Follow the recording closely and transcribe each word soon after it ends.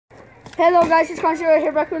Hello guys, it's Constantly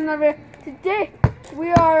here back with another video. Today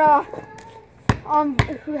we are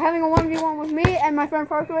having a 1v1 with me and my friend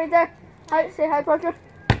Parker right there. Hi, say hi Parker.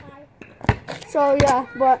 Hi. So yeah,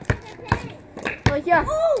 but yeah,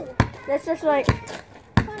 let's just like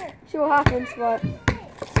see what happens. But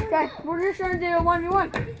okay, we're just gonna do a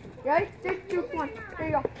 1v1. Ready? 3, 2, 1. There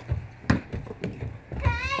you go.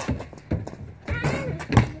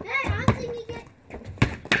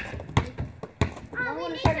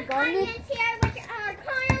 Audience here with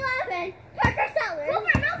Connor Love and Parker Sellers.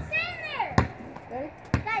 Cooper, don't stand there! Ready?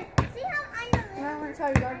 Guys, see how I know this? I want to tell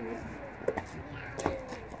you guys this.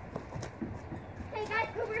 Hey guys,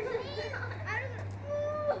 Cooper's we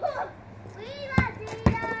love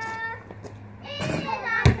Dita. It is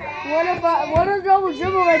our friend. What a double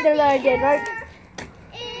dribble right there that I did, right?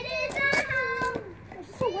 It is our home.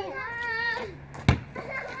 It's so wet.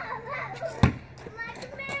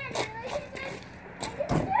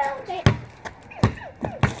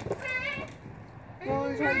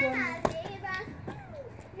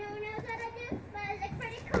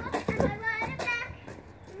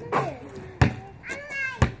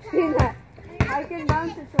 See that? I can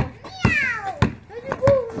bounce it so.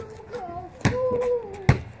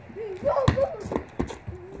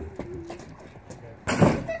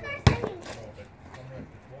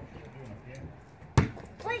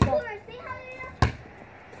 Wait, Cooper, see how they are?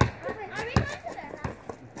 Are we going to their house?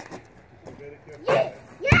 Yes!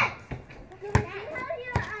 Yes!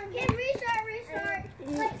 Can restart.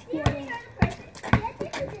 Like, can restart the person?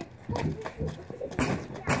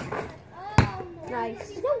 Nice.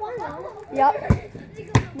 You don't want to. Yep.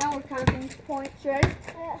 Now we're counting points, right?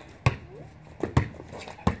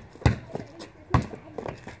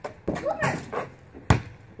 Cooper!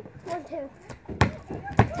 1, 2.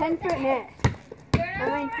 10-foot net. I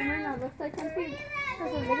mean, it might not look like 10 feet.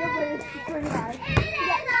 That's a video, but it's pretty high. It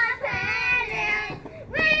is our planet.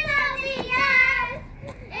 We love the earth.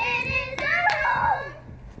 It is our home.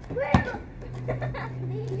 We love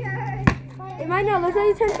the earth. It might not look like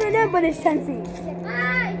a 10-foot net, but it's 10 feet.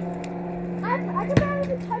 I can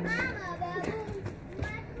barely touch.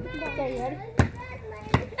 Okay, you ready?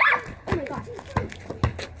 Oh my god.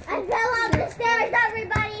 I fell off the stairs,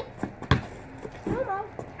 everybody.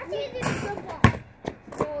 I see you do the football.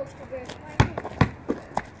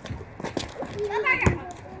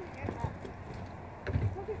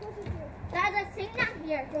 Guys, let's sing down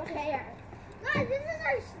here. Go here. Guys, this is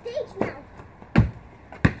our stage now.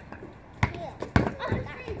 Yeah. Oh, the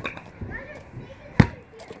stage. Guys, our stage is over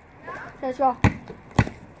here. No? Let's go.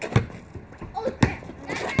 Oh, crap.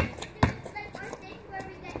 Guys, our stage where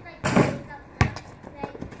we get like stuff.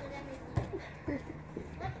 Like, so then we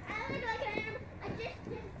Look, I just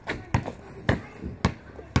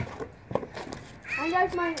And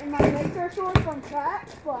guys, my legs are sore from track,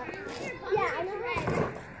 but yeah, I know.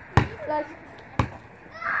 like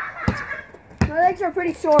my legs are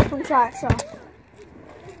pretty sore from track, so.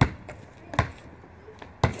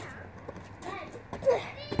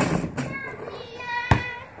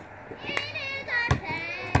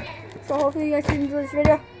 So hopefully you guys can enjoy this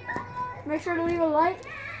video. Make sure to leave a like.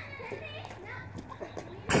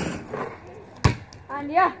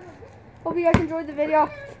 And yeah, hope you guys enjoyed the video.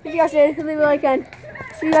 If you guys did, leave a like and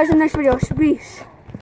see you guys in the next video. Peace.